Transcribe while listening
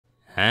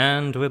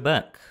And we're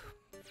back.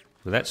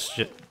 Let's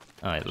just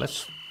alright.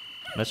 Let's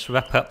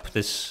wrap up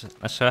this.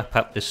 Let's wrap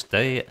up this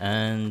day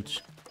and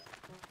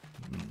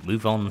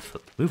move on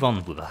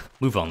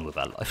with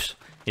our lives.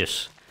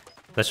 Yes,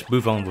 let's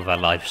move on with our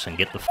lives and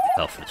get the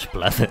off this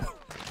planet.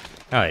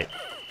 Alright,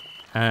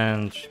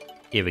 and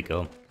here we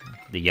go.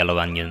 The yellow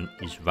onion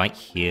is right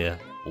here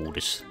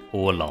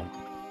all along.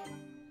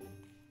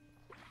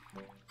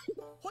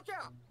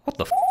 What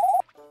the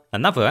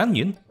Another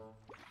onion?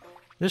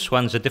 This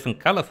one's a different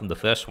colour from the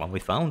first one we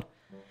found.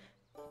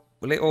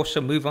 Will it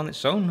also move on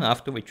its own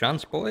after we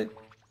transport it?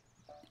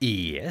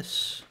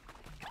 Yes.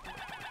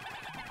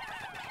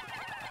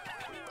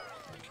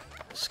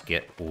 Let's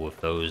get all of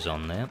those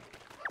on there.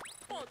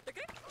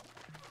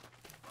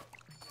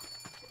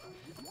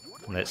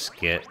 Let's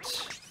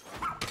get...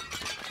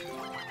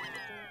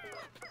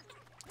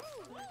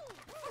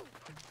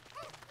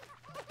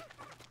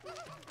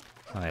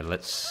 Alright,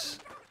 let's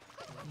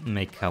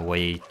make our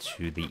way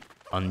to the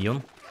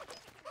onion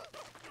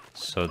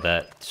so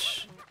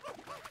that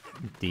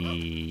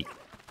the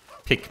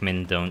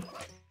Pikmin don't...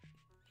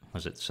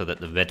 so that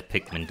the red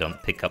Pikmin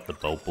don't pick up the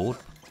bowlboard.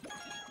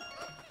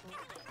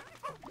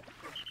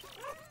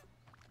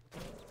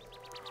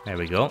 There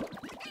we go.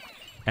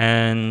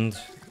 And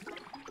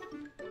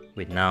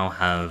we now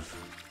have...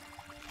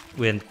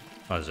 we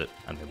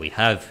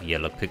have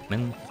yellow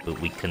Pikmin, but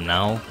we can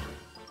now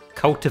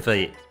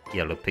cultivate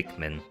yellow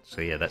Pikmin.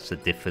 So yeah, that's the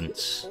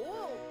difference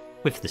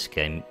with this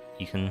game.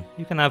 You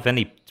can have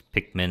any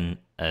Pikmin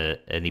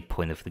at any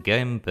point of the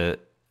game,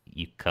 but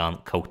you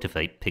can't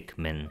cultivate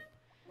Pikmin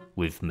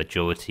with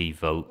majority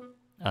vote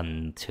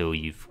until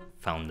you've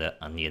found that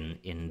onion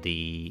in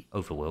the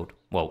overworld.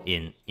 Well,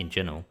 in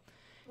general.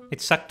 It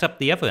sucked up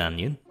the other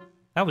onion.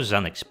 That was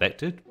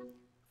unexpected.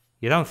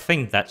 You don't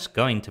think that's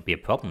going to be a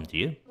problem, do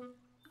you?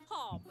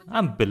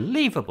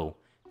 Unbelievable!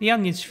 The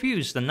onion's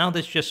fused and now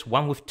there's just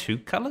one with two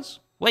colours?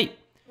 Wait,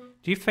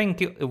 do you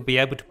think it'll be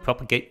able to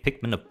propagate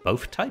Pikmin of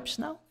both types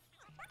now?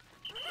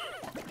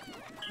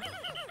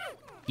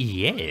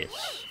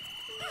 Yes.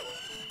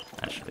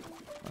 Actually,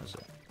 what was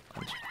it?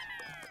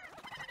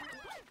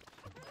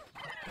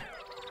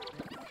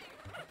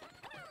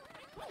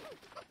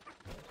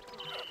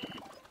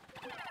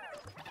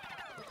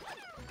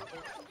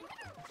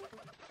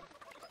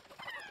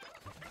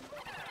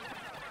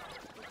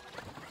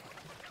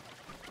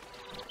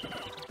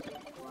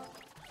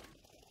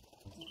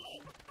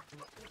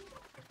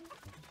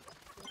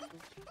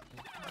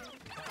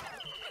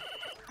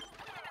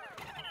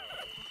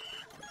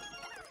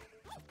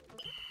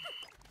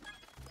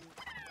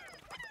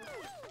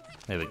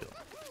 There we go.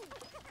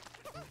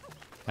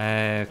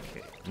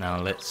 Okay, now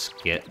let's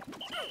get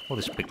all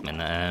this Pikmin,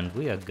 and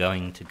we are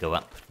going to go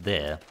up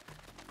there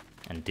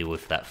and deal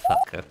with that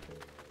fucker.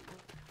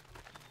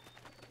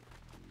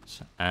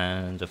 So,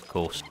 and of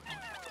course,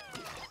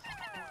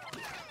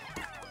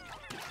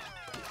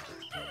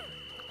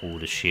 all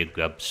the sheer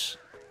grubs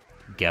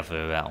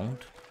gather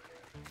around.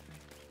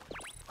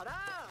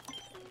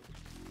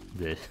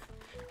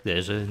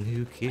 There's a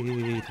new kid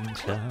in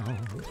town.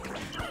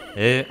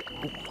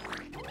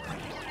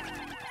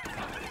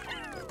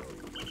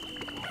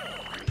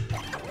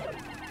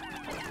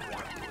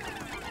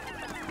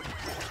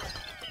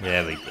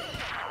 There we go.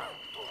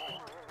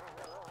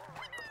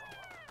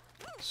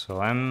 So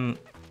I'm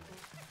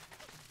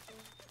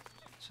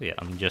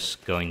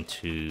just going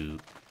to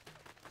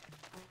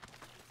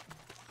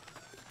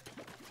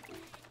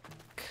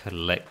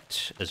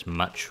collect as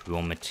much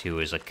raw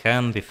material as I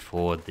can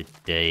before the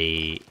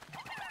day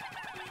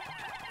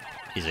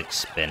is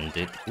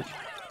expended. Ooh.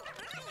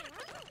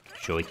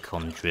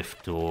 Joy-Con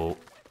drift or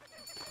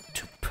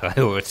to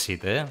priority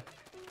there.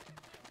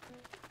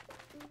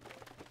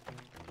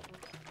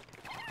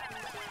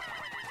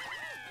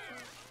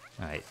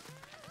 Alright,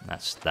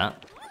 that's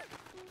that.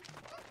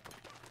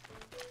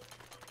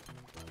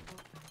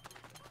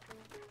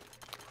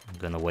 I'm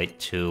gonna wait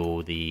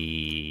till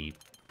the...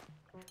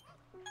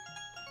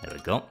 there we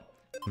go.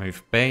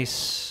 Move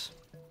base.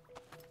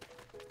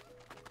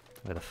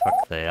 Where the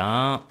fuck they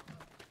are.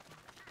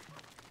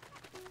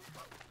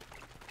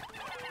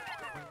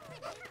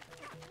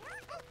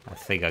 I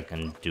think I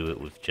can do it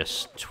with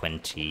just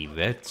 20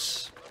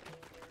 reds.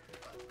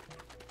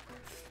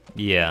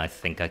 Yeah, I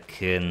think I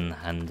can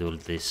handle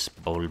this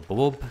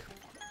bulb.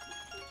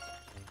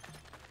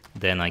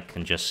 Then I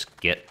can just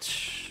get...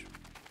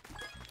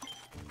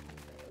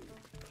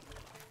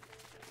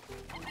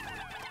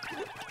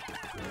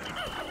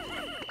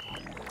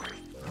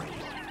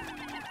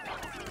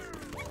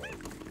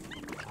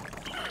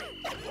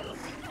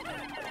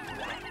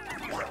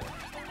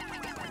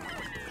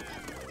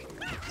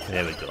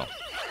 there we go.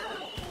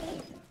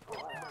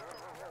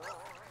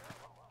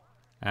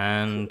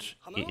 And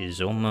it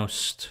is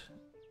almost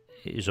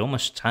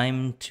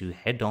time to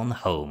head on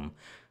home.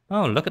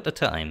 Oh, look at the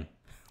time.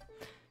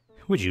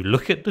 Would you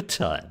look at the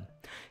time?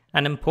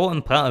 An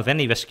important part of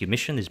any rescue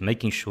mission is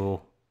making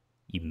sure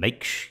you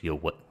make your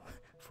way.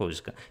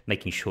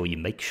 Making sure you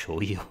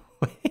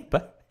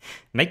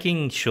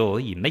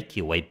make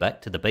your way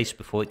back to the base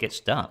before it gets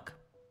dark.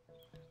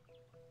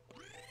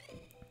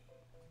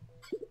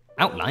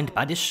 outlined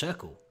by this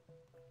circle.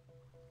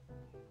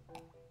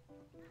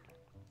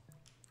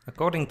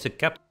 According to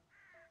Captain,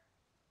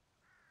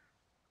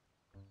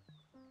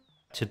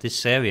 to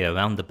this area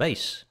around the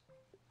base.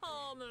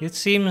 It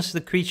seems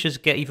the creatures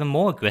get even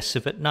more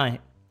aggressive at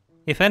night.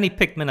 If any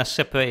Pikmin are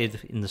separated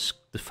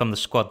from the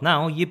squad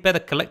now, you better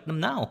collect them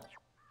now.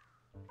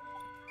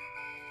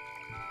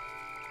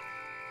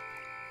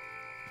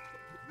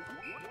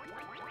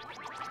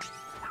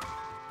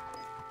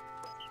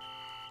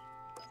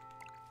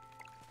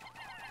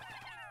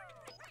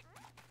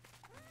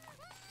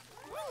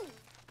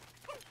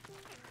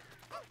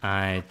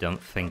 I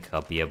don't think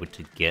I'll be able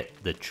to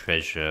get the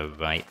treasure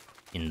right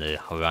in the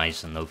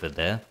horizon over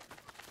there.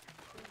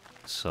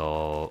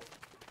 So...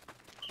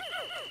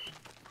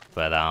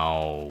 but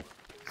I'll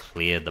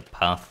clear the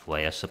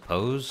pathway, I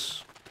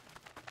suppose.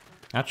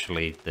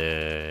 Actually,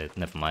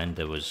 never mind,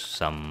 there was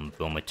some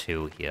raw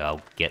material here,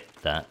 I'll get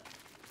that.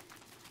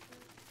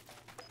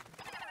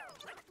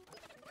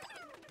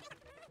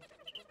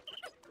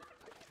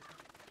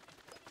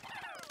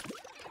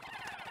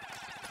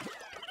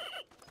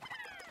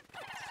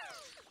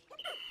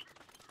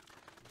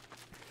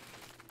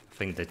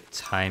 I think the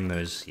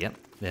timers, yep,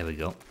 there we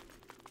go.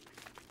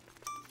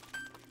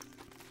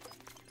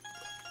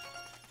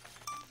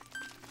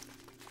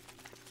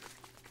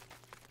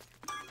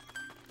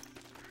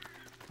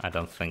 I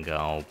don't think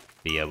I'll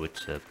be able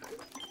to...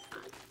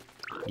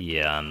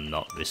 yeah, I'm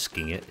not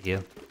risking it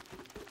here.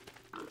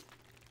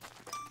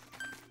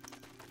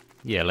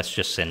 Yeah, let's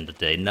just end the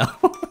day now.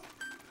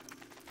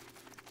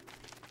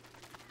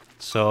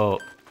 So...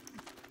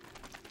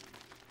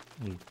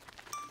 what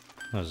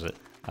was it?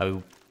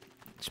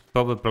 It's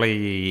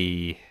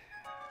probably...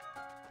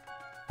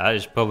 that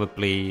is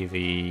probably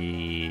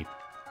the...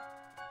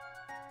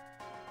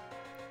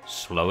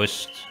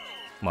 slowest...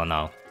 well,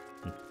 no.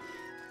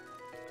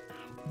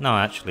 No,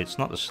 actually, it's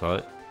not the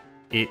slowest.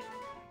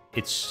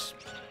 It's...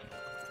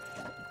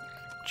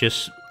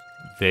 just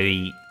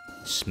very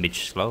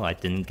smidge slow. I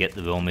didn't get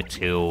the raw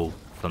material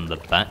from the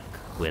back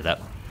where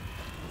that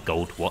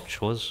gold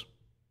watch was.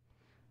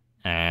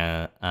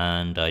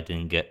 And I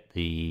didn't get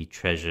the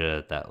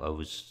treasure that I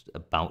was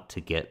about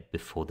to get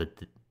before the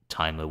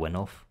timer went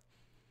off.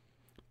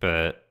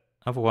 But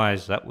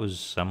otherwise, that was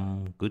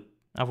some good...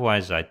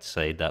 otherwise, I'd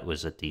say that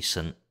was a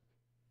decent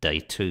day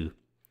 2.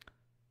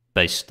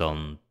 Based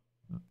on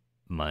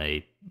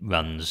my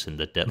runs in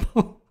the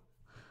demo.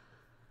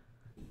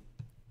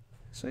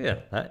 So yeah,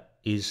 that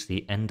is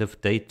the end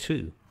of day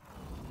 2.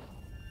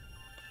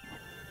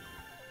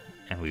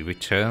 And we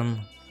return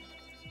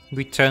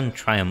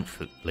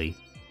triumphantly.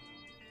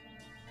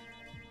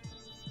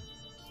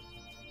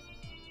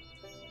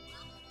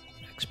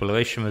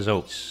 Exploration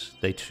results.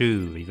 Day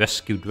 2, we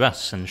rescued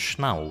Russ and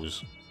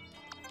Schnauz.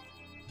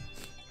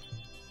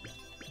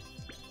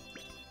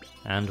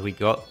 And we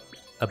got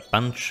a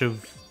bunch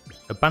of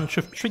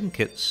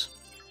trinkets.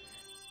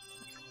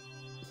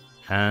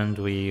 And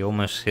we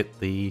almost hit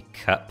the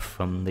cap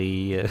from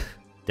the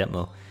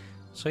demo.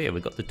 So yeah,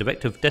 we got the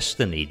Direct of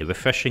Destiny, the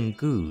Refreshing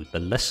Goo, the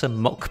Lesser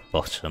Mock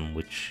Bottom,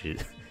 which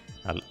is,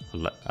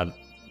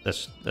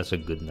 that's a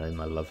good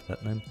name, I love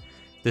that name.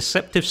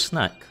 Deceptive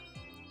Snack,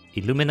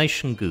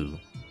 Illumination Goo,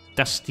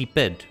 Dusty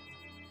Bed,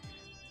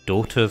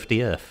 Daughter of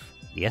the Earth,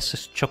 the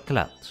SS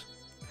Chocolate,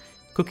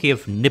 Cookie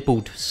of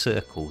Nibbled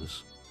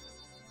Circles,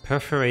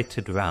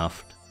 Perforated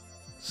Raft,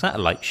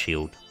 Satellite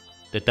Shield,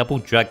 the Double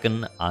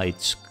Dragon Eyed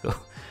Skull,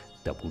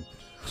 double,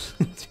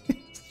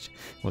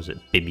 was it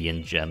Bibby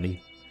and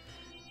Jammy?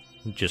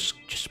 Just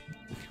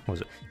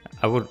was it?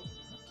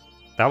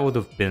 That would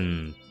have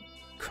been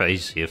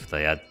crazy if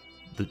they had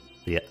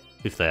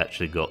if they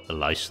actually got the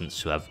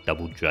license to have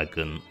Double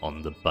Dragon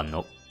on the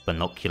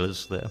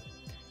binoculars there.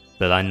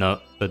 But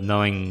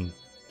knowing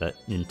that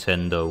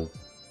Nintendo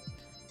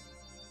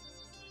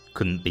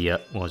couldn't be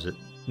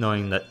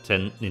knowing that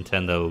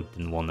Nintendo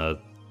didn't want to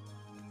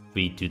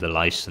redo the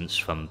license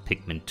from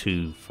Pikmin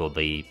 2 for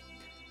the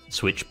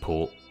Switch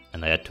port,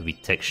 and they had to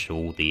retexture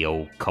all the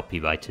old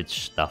copyrighted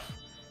stuff.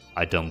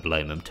 I don't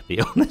blame them, to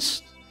be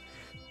honest.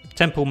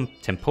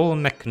 Temporal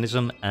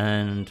mechanism,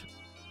 and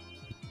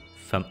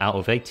from out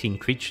of 18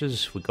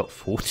 creatures, we got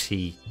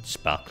 40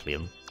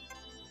 Sparklium.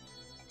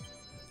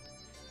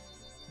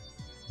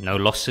 No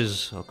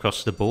losses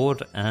across the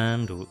board,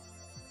 and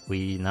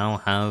we now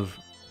have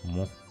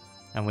more.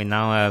 And we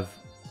now have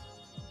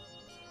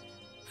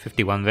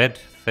 51 red,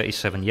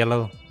 37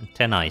 yellow, and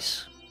 10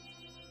 ice.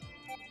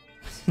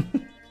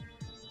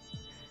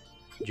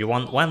 Do you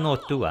want 1 or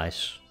 2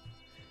 ice?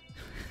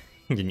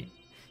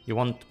 You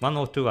want 1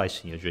 or 2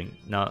 ice in your drink?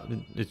 No,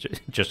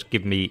 just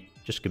give me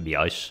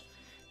ice.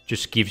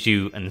 Just gives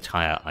you an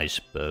entire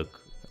iceberg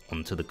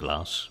onto the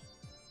glass.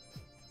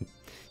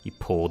 You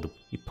pour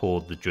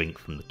the drink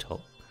from the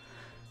top.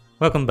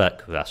 Welcome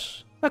back,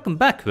 Russ. Welcome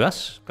back,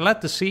 Russ.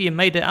 Glad to see you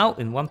made it out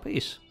in one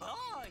piece.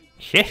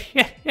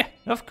 Yeah,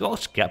 of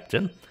course,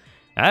 Captain.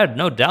 I had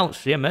no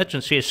doubts the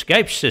emergency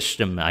escape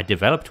system I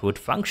developed would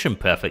function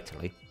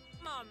perfectly.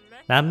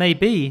 That may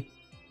be,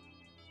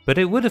 but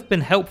it would have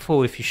been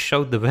helpful if you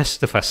showed the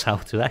rest of us how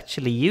to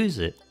actually use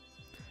it.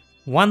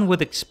 One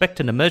would expect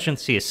an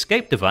emergency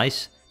escape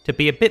device to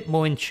be a bit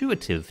more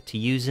intuitive to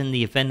use in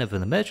the event of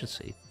an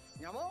emergency.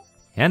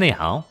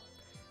 Anyhow,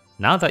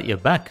 now that you're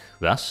back,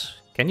 Russ,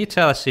 can you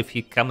tell us if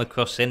you come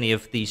across any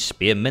of these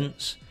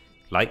spearmints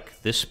like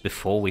this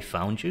before we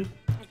found you?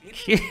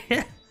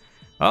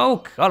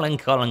 Oh,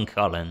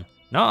 Colin.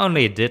 Not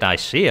only did I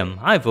see him,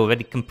 I've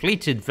already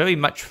completed very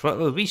much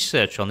thorough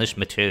research on this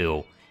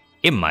material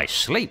in my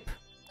sleep.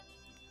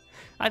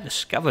 I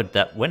discovered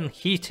that when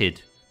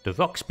heated, the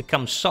rocks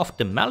become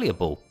soft and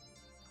malleable.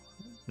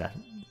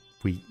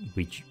 We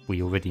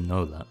already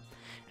know that.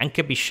 And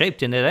can be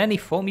shaped in any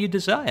form you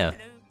desire.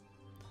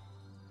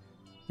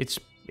 Its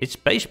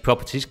base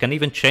properties can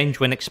even change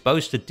when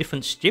exposed to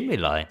different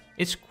stimuli.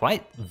 It's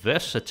quite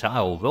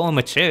versatile raw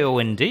material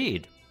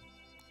indeed.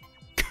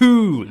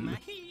 Cool!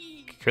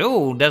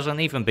 Cool doesn't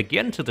even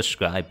begin to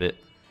describe it.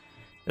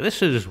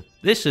 This is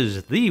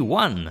the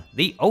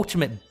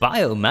ultimate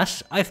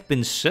biomass I've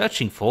been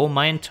searching for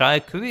my entire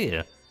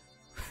career.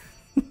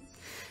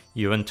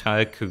 Your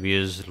entire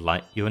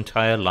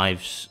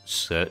life's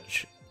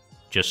search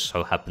just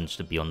so happens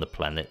to be on the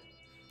planet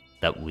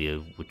that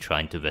we're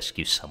trying to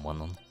rescue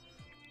someone on.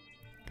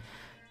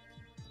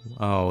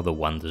 Oh, the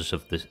wonders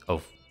of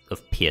PNF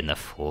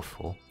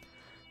 4.4.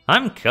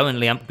 I'm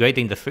currently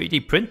upgrading the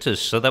 3D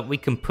printers so that we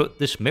can put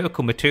this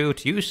miracle material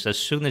to use as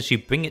soon as you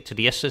bring it to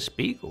the SS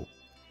Beagle.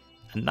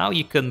 And now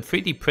you can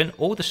 3D print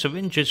all the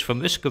syringes from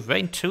Risk of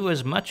Rain 2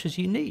 as much as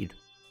you need.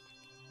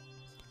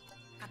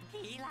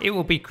 It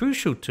will be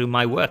crucial to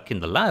my work in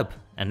the lab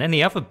and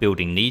any other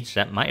building needs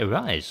that might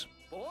arise.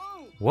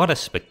 What a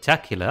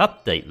spectacular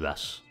update,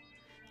 Russ.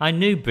 I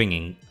knew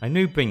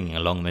bringing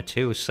along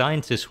material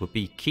scientists would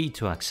be key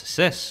to our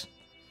success.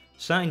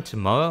 Starting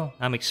tomorrow,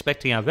 I'm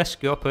expecting our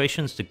rescue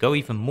operations to go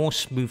even more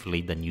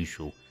smoothly than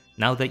usual,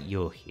 now that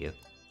you're here.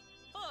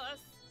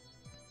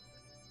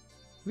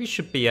 We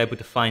should be able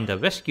to find our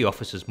rescue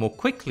officers more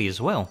quickly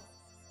as well.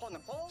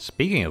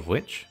 Speaking of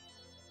which,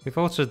 we've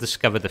also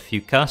discovered a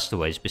few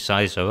castaways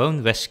besides our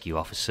own rescue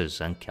officers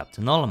and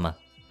Captain Olimer.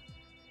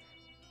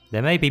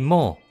 There may be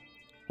more.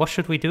 What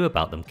should we do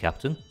about them,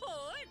 Captain?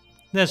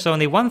 There's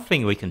only one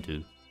thing we can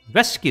do.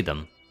 Rescue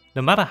them,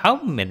 no matter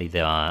how many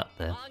there are out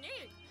there.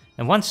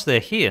 And once they're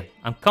here,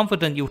 I'm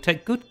confident you'll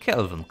take good care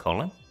of them,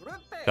 Colin.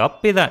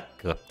 Copy that,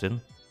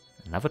 Captain.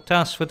 Another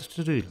task for the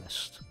to-do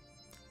list.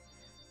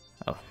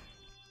 Oh.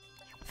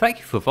 Thank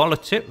you for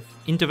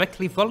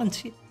indirectly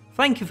volunteering,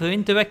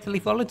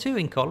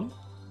 Colin.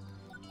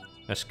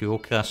 Rescue all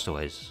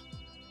castaways.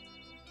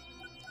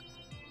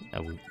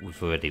 Oh,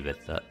 we've already read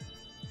that.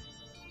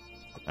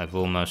 I've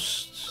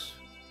almost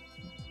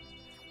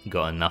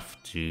got enough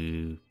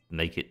to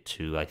make it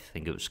to, I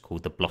think it was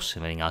called the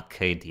Blossoming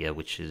Arcadia,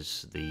 which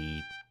is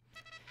the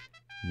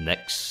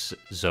next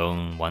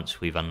zone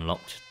once we've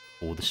unlocked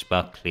all the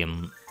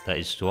sparklium that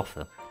is to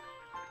offer.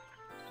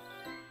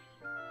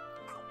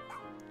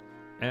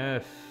 Oh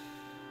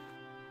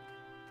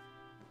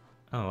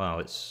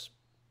wow, this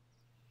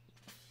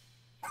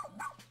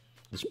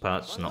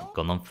part's not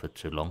gone on for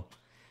too long.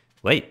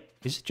 Wait,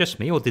 is it just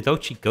me or did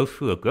Ochi go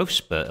through a growth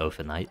spurt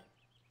overnight?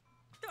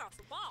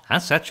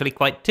 That's actually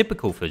quite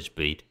typical for his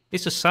breed.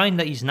 It's a sign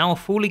that he's now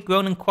fully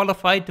grown and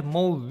qualified for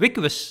more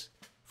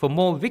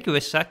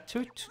rigorous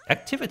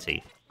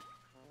activity.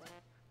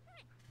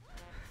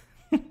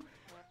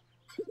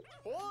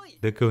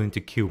 They're going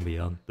to kill me,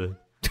 aren't they?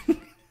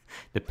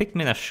 The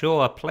Pikmin are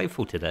sure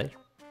playful today.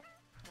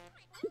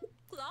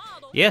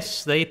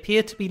 Yes, they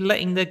appear to be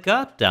letting their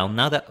guard down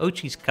now that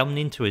Ochi's coming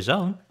into his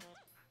own.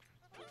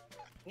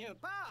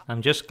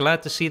 I'm just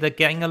glad to see they're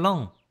getting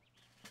along.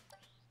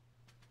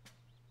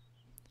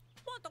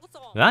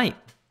 Right,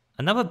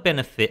 another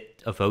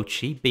benefit of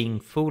Ochi being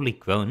fully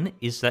grown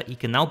is that he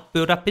can now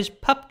build up his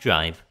pup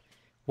drive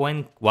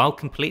while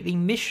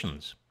completing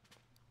missions.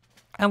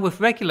 And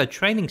with regular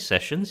training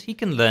sessions, he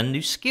can learn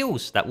new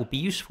skills that will be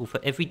useful for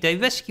everyday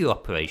rescue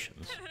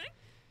operations.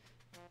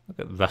 Look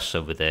at Russ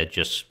over there, he's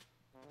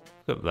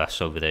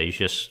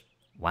just,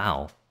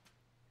 wow.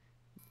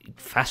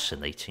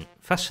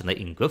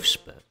 Fascinating growth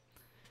spurt.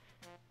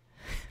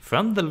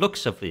 From the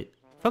looks of it,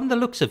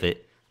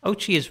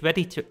 Ochi is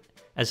ready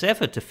as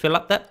ever to fill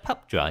up that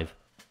pup drive.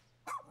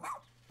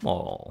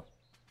 Aww.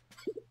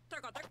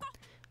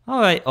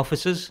 Alright,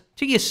 officers,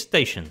 to your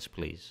stations,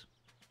 please.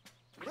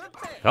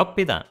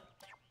 Copy that.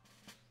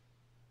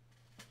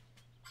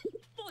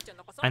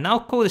 I now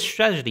call this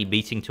strategy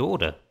meeting to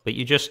order, but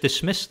you just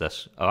dismissed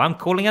us, or I'm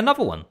calling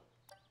another one.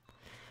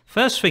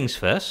 First things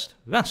first,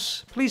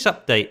 Russ, please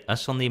update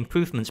us on the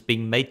improvements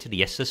being made to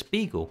the SS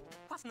Beagle.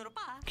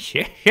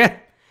 Yeah,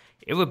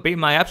 it would be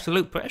my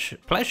absolute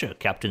pleasure,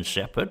 Captain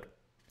Shepard,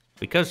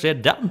 because they're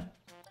done.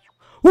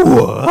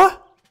 What?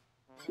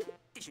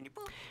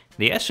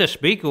 The SS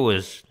Beagle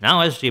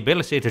now has the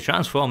ability to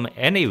transform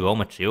any raw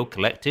material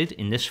collected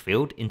in this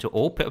field into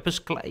all-purpose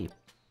clay.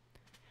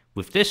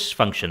 With this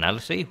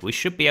functionality, we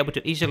should be able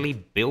to easily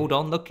build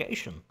on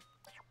location.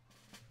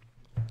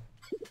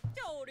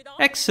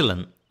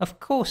 Excellent. Of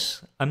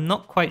course, I'm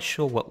not quite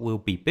sure what we'll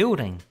be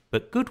building,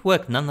 but good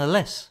work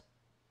nonetheless.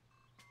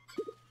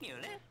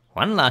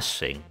 One last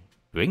thing.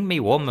 Bring me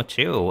warm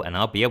material and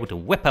I'll be able to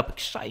whip up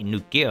exciting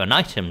new gear and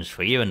items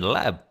for you in the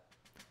lab.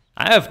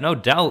 I have no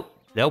doubt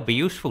they'll be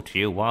useful to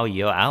you while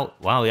you're out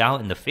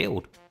in the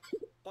field.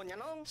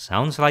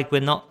 Sounds like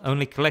we're not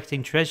only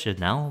collecting treasure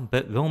now,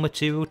 but raw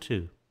material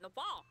too.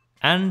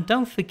 And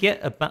don't forget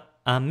about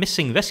our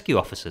missing rescue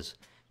officers.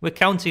 We're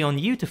counting on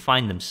you to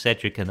find them,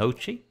 Saedrik and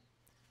Ochi.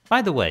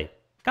 By the way,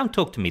 come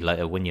talk to me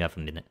later when you have a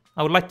minute.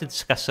 I would like to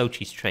discuss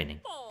Ochi's training.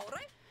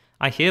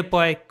 I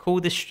hereby call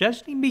this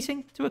strategy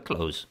meeting to a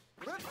close.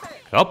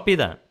 Copy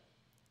that.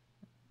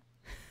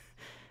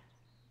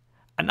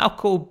 And now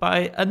called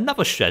by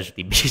another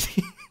strategy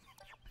meeting.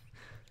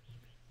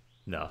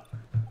 No.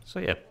 So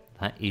yeah,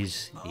 that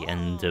is the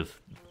end of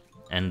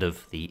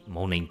the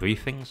morning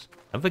briefings.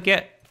 Don't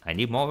forget, I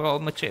need more raw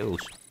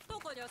materials.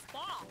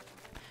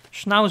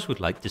 Schnauz would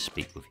like to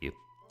speak with you.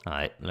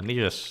 Alright, let me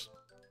just...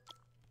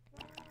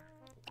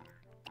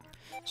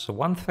 So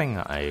one thing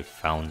I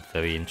found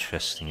very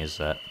interesting is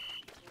that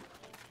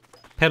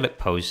pellet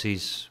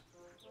posies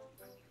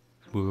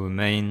will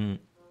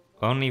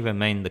only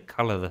remain the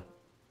color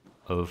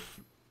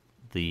of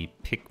the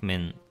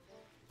Pikmin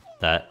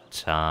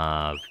that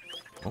have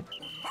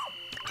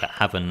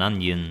an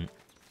onion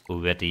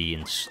already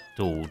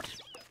installed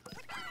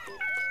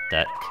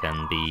that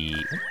can be...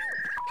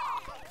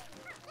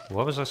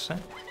 What was I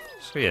saying?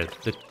 So yeah,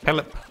 the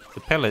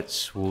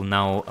pellets will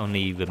now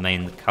only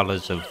remain the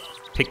colors of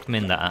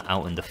Pikmin that are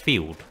out in the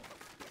field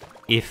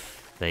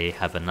if they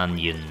have an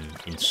onion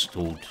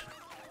installed,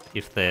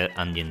 if their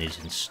onion is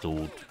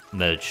installed,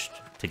 merged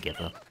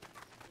together.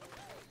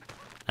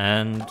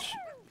 And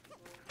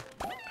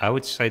I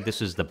would say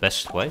this is the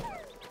best way,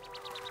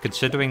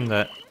 considering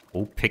that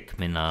all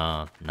Pikmin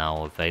are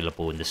now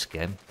available in this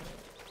game.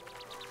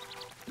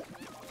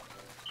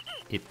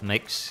 It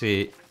makes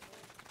it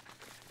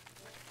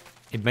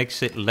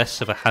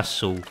less of a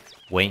hassle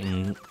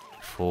waiting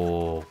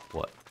for,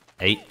 what,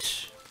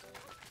 eight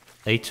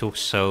or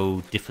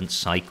so different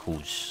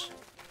cycles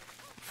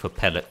for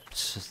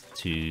pellets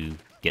to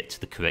get to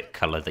the correct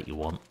color that you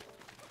want.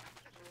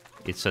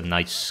 It's a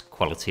nice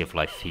quality of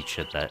life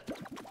feature that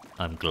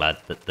I'm glad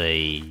that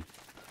they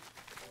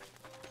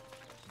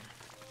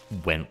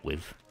went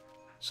with.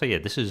 So yeah,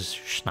 this is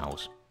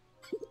Schnauz.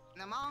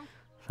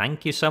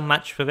 Thank you so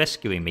much for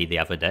rescuing me the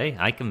other day.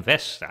 I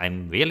confess,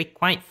 I'm really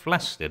quite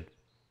flustered.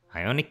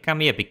 I only come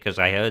here because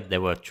I heard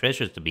there were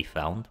treasures to be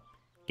found.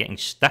 Getting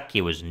stuck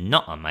here was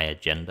not on my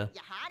agenda.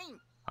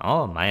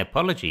 Oh, my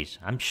apologies.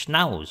 I'm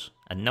Schnauz,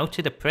 a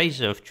noted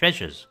appraiser of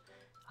treasures.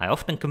 I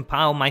often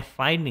compile my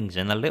findings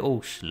in a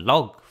little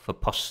log for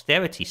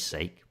posterity's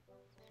sake.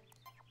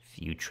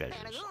 Few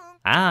treasures.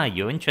 Ah,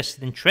 you're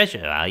interested in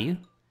treasure, are you?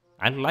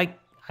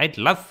 I'd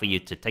love for you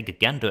to take a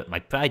gander at my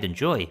pride and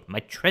joy,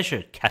 my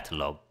treasure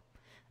catalogue.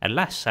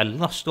 Alas, I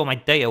lost all my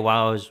data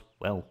while I was,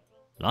 well,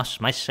 lost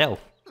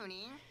myself.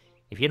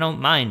 If you don't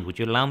mind, would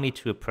you allow me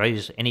to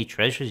appraise any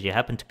treasures you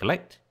happen to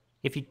collect?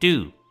 If you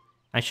do,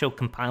 I shall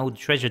compile the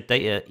treasure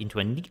data into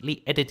a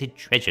neatly edited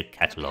treasure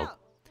catalogue.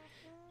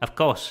 Of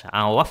course,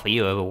 I'll offer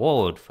you a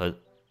reward for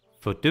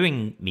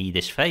doing me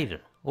this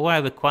favor. All I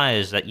require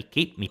is that you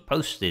keep me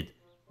posted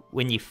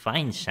when you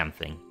find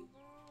something.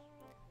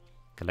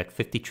 Collect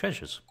 50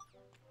 treasures.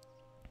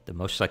 The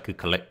most I could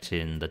collect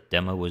in the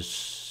demo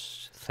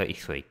was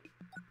 33.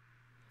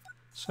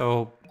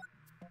 So,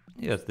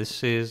 yeah,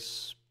 this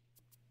is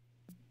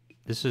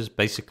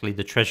basically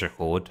the treasure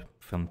hoard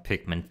from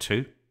Pikmin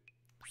 2.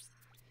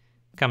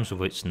 Comes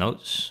with its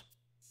notes.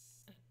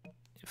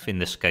 If in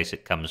this case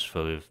it comes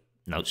with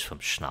notes from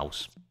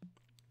Schnauz.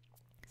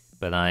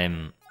 But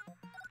I'm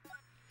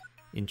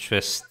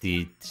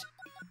interested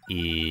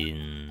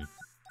in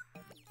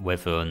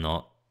whether or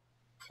not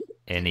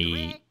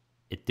any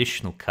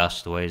additional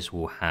castaways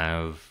will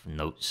have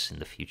notes in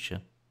the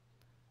future.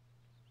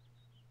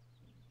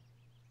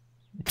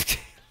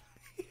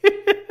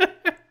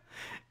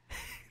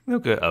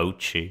 Look at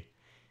Ochi.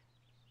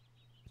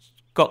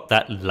 Got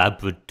that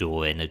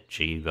Labrador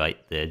energy right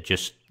there,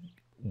 just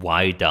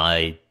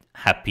wide-eyed,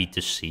 happy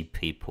to see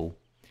people.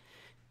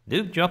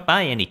 Do drop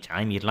by any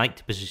time you'd like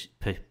to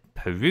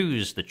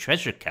peruse the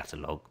treasure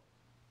catalogue.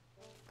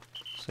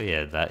 So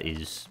yeah, that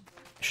is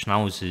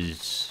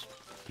Schnauz's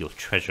your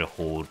treasure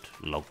hoard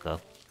logger.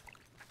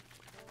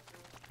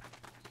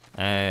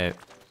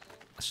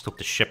 Let's talk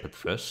to Shepherd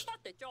first.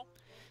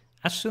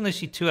 As soon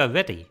as you two are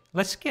ready,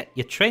 let's get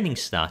your training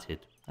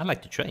started. I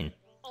like to train.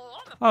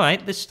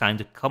 Alright, it's time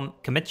to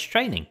commence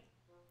training.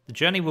 The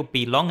journey will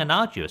be long and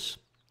arduous,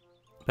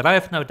 but I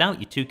have no doubt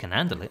you two can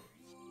handle it.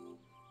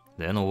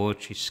 Learn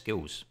Ochi's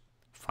skills.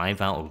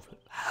 5 out of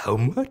how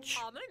much?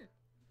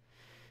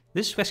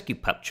 This rescue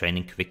pup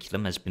training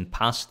curriculum has been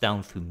passed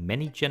down through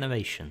many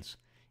generations.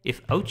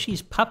 If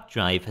Ochi's pup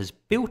drive has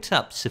built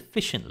up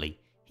sufficiently,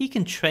 he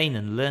can train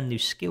and learn new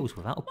skills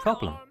without a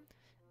problem.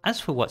 As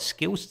for what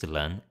skills to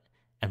learn,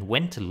 and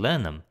when to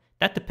learn them,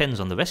 that depends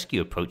on the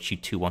rescue approach you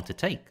two want to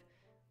take.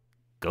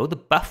 Go the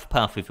buff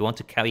path if you want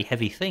to carry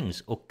heavy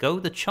things, or go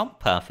the chomp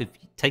path if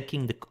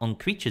taking on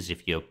creatures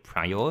if your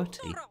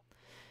priority.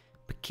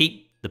 But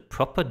keep the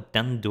proper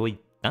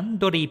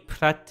dandori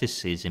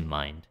practices in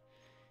mind,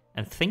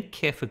 and think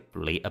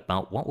carefully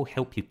about what will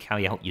help you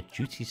carry out your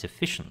duties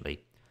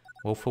efficiently.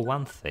 Well, for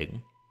one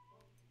thing,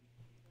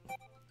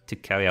 to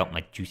carry out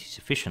my duties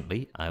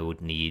efficiently, I would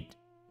need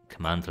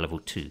command level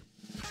 2.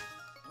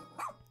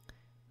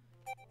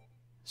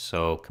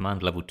 So,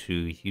 command level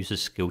 2, use a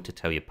skill to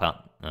tell your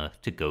partner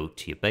to go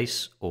to your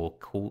base, or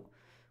call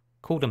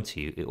them to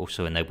you. It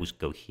also enables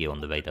go here on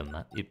the radar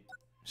map.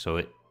 So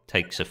it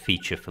takes a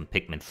feature from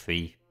Pikmin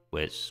 3,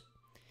 where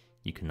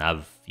you can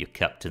have your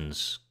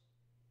captains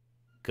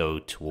go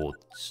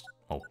towards,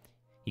 well,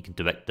 you can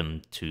direct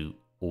them to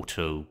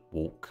auto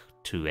walk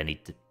to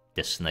any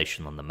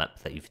destination on the map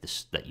that you've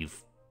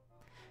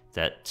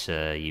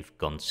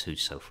gone to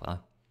so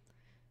far,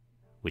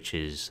 which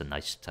is a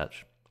nice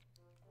touch.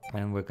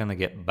 And we're gonna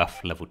get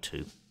buff level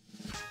 2.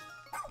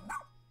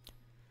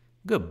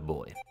 Good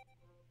boy.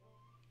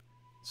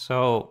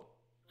 So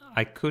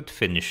I could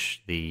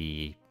finish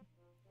the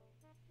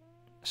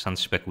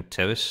Sun-Speckled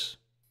Terrace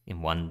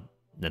in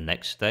the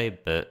next day,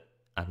 but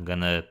I'm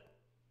gonna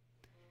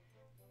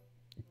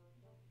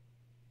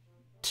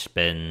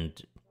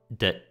spend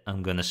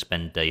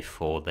day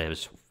 4 there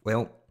as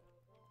well,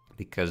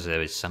 because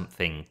there is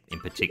something in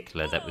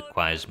particular that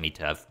requires me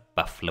to have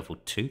buff level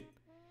 2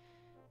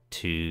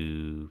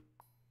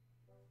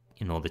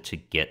 in order to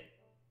get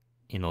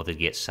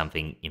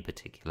something in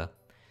particular.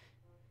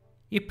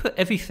 You put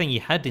everything you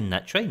had in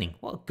that training.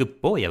 What a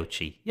good boy,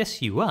 Ochi.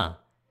 Yes, you are.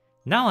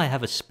 Now I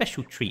have a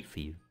special treat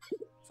for you,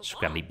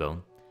 Scrammy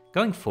Bone.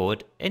 Going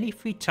forward, any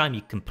free time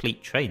you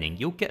complete training,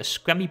 you'll get a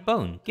Scrammy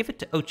Bone. Give it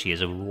to Ochi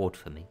as a reward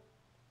for me.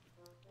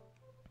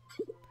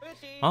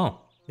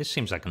 Oh, this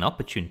seems like an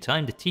opportune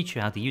time to teach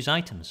you how to use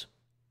items.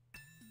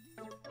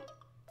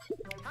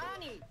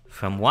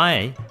 From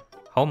Y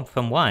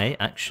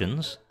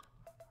actions,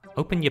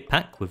 open your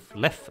pack with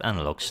left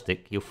analog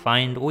stick. You'll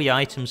find all your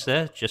items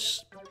there.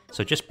 Just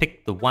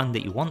pick the one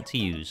that you want to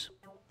use.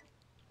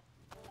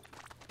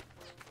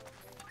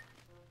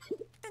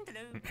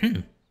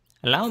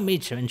 Allow me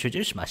to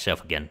introduce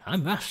myself again.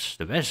 I'm Russ,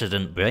 the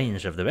resident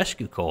brains of the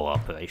Rescue Corps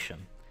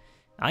operation.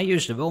 I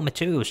use the raw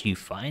materials you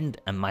find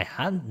and my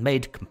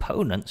handmade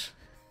components.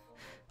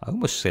 I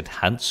almost said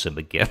handsome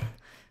again.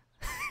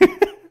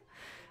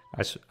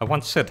 I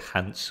once said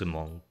handsome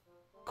on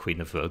Queen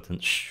of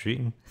Rodents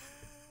stream.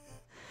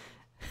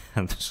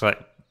 And it's like,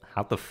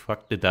 how the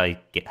fuck did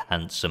I get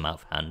handsome out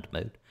of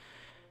handmade?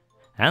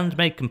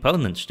 Handmade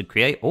components to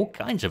create all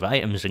kinds of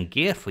items and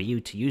gear for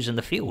you to use in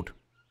the field.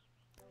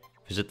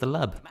 Visit the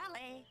lab.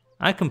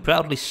 I can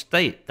proudly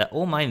state that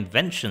all my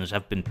inventions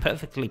have been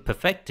perfectly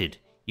perfected.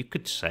 You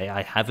could say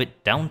I have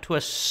it down to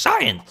a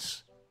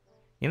science.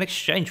 In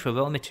exchange for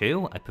raw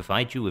material, I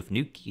provide you with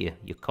new gear.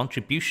 Your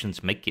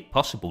contributions make it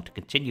possible to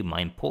continue my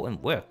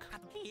important work.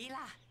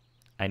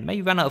 I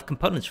may run out of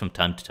components from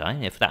time to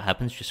time. If that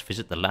happens, just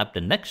visit the lab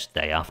the next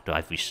day after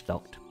I've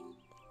restocked.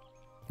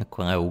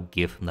 Acquire all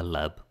gear from the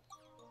lab.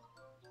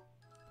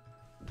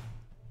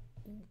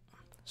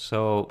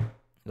 So,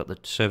 got the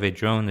survey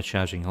drone, the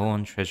charging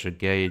horn, treasure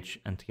gauge,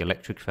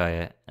 anti-electric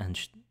fire,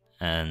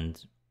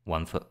 and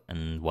one for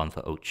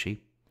Ochi.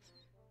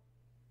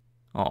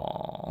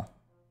 Aww.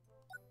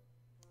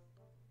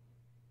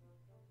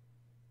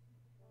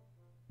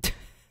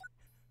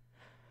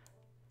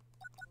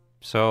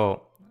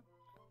 So,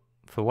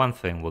 for one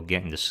thing, we're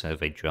getting the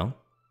survey drone.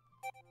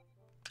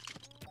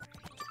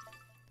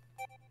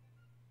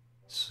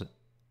 So,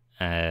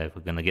 we're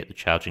gonna get the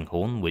charging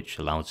horn, which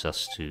allows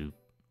us to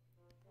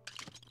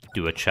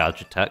do a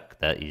charge attack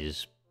that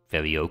is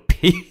very OP.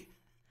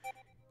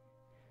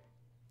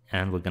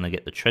 And we're gonna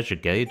get the treasure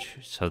gauge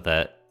so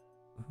that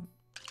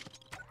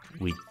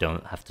we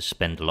don't have to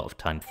spend a lot of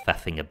time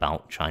faffing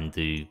about trying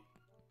to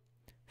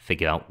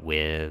figure out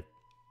where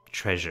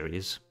treasure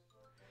is.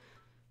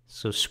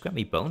 So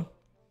Scrammy Bone.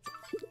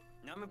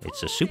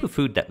 It's a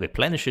superfood that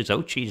replenishes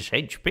Ochi's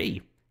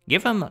HP.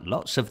 Give him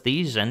lots of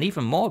these and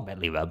even more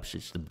belly rubs.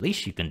 It's the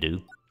least you can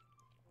do.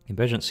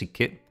 Emergency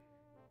kit.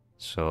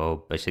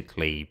 So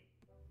basically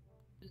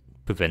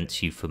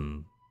prevents you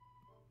from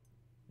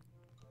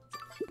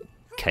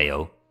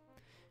KO.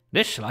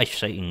 This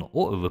life-saving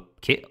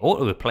kit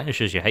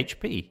auto-replenishes your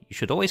HP. You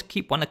should always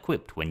keep one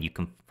equipped when you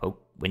can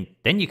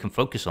then you can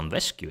focus on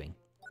rescuing.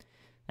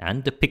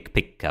 And the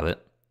pick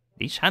carrot.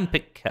 These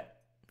hand-picked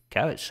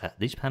carrots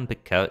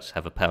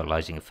have a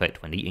paralyzing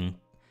effect when eating,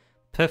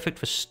 perfect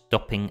for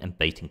stopping and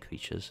baiting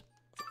creatures.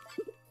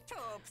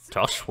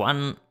 Toss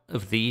one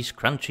of these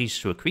crunchies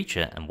to a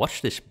creature and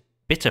watch this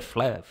bitter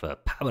flavor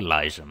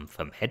paralyze them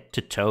from head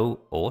to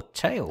toe or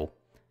tail.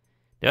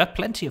 There are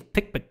plenty of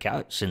picked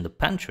carrots in the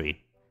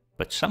pantry,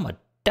 but some are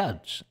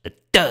duds. A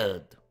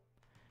dud.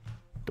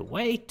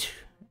 Way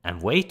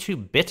too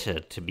bitter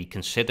to be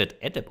considered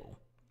edible.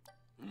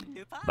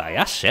 By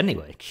us,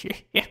 anyway.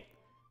 Yeah.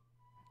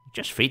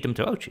 Just feed them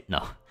to Ochi.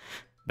 No.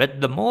 But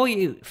the more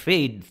you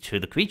feed to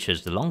the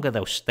creatures, the longer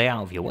they'll stay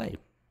out of your way.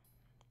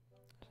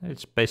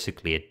 It's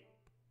basically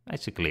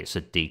it's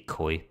a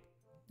decoy.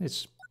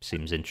 It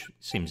seems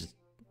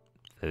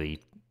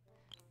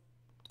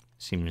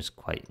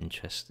quite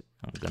interesting.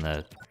 I'm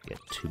gonna get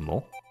 2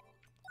 more.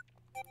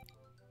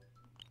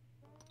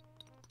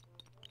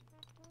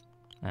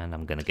 And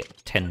I'm gonna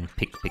get 10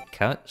 pick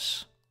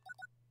carrots.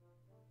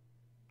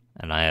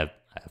 And I have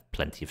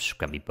plenty of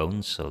scrubby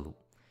bones, so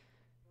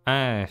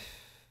I'm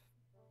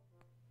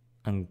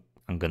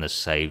gonna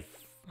save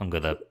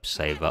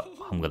up.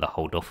 I'm gonna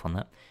hold off on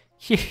that.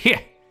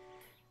 Yeah.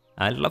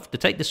 I'd love to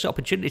take this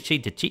opportunity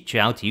to teach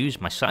you how to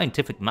use my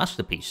scientific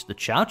masterpiece, the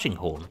charging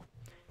horn.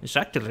 It's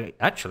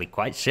actually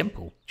quite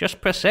simple.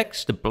 Just press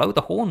X to blow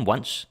the horn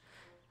once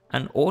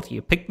and order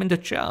your Pikmin to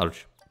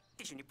charge.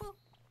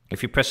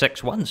 If you press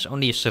X once,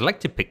 only a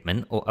selected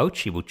Pikmin or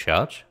Ochi will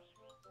charge.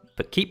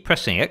 But keep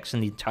pressing X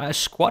and the entire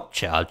squad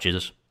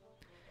charges.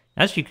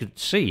 As you can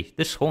see,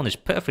 this horn is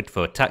perfect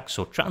for attacks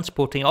or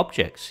transporting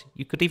objects.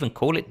 You could even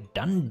call it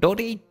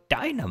Dandori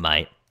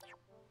Dynamite.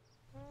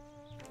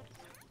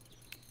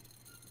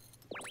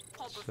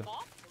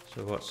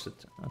 So what's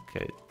it?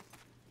 Okay.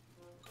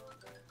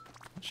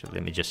 So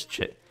let me just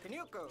check.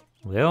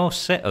 We're all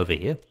set over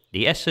here.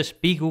 The SS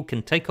Beagle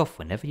can take off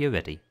whenever you're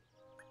ready.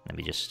 Let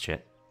me just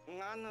check.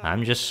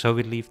 I'm just so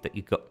relieved that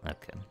you got...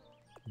 Okay.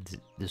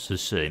 This is the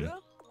same.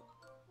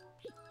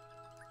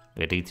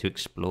 Ready to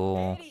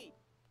explore?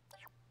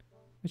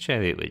 Which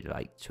area would you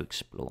like to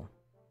explore?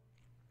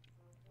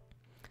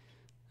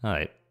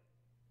 Alright.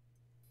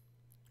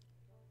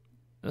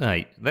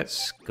 Alright,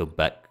 let's go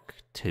back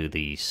to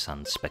the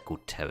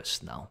sun-speckled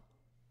terrace now.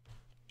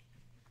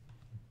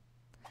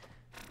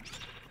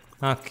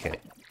 Okay.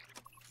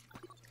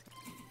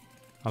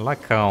 I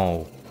like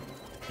how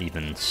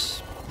even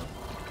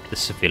the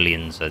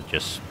civilians are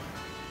just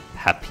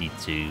happy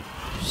to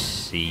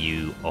see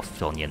you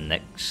off on your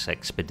next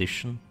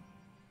expedition.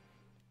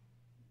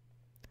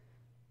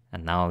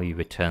 And now we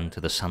return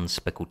to the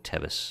sun-speckled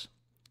terrace.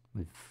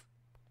 We've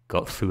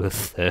got through a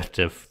third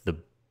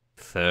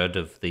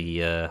of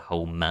the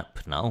whole map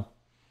now.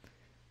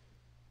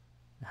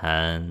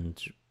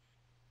 And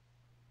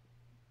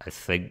I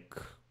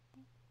think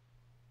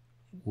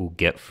we'll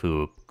get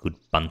through a good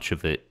bunch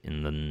of it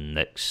in the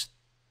next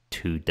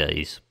 2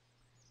 days.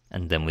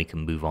 And then we can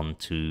move on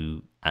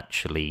to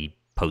actually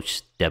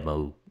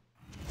post-demo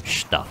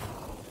stuff.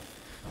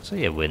 So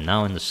yeah, we're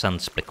now in the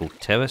sun-speckled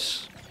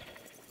terrace.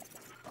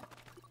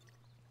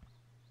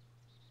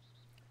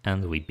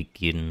 And we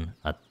begin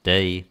our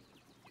day.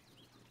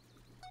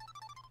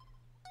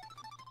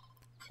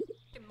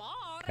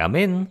 Come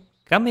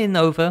in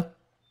over.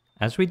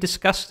 As we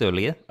discussed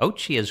earlier,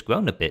 Ochi has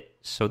grown a bit,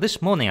 so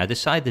this morning I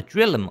decided to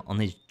drill him on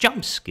his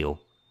jump skill.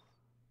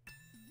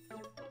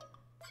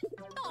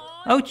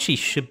 Ochi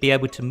should be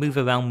able to move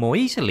around more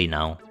easily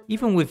now,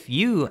 even with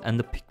you and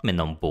the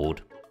Pikmin on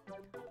board.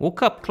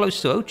 Walk up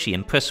close to Ochi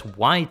and press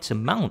Y to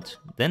mount,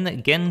 then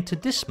again to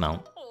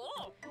dismount.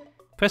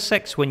 Press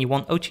X when you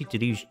want Ochi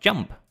to use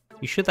jump.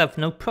 You should have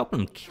no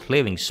problem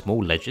clearing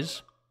small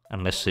ledges,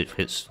 unless it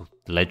hits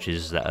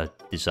ledges that are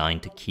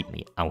designed to keep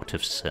me out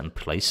of certain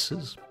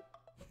places.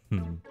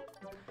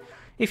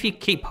 If you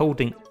keep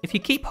holding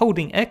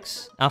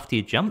X after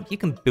you jump, you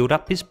can build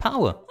up his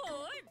power.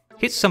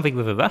 Hit something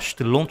with a rush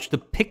to launch the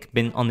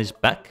Pikmin on his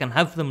back and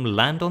have them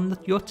land on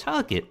your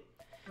target.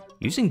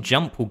 Using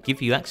jump will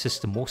give you access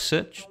to more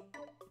search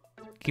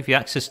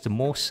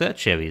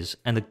areas,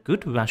 and a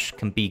good rush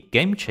can be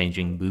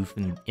game-changing move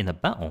in a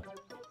battle.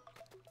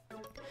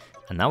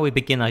 And now we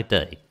begin our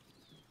day.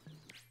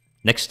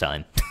 Next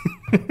time.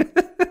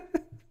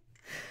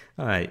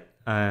 Alright,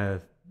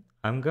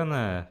 I'm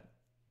gonna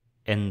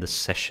end the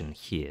session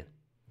here.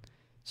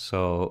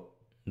 So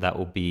that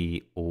will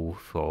be all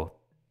for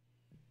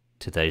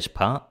today's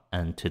part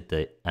and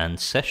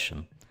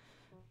session.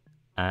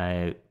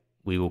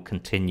 We will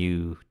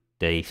continue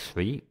day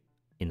 3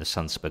 in the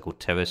sun-speckled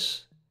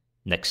terrace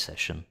next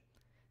session.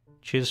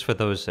 Cheers for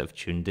those that have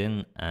tuned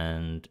in,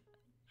 and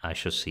I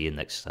shall see you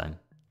next time.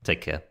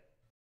 Take care.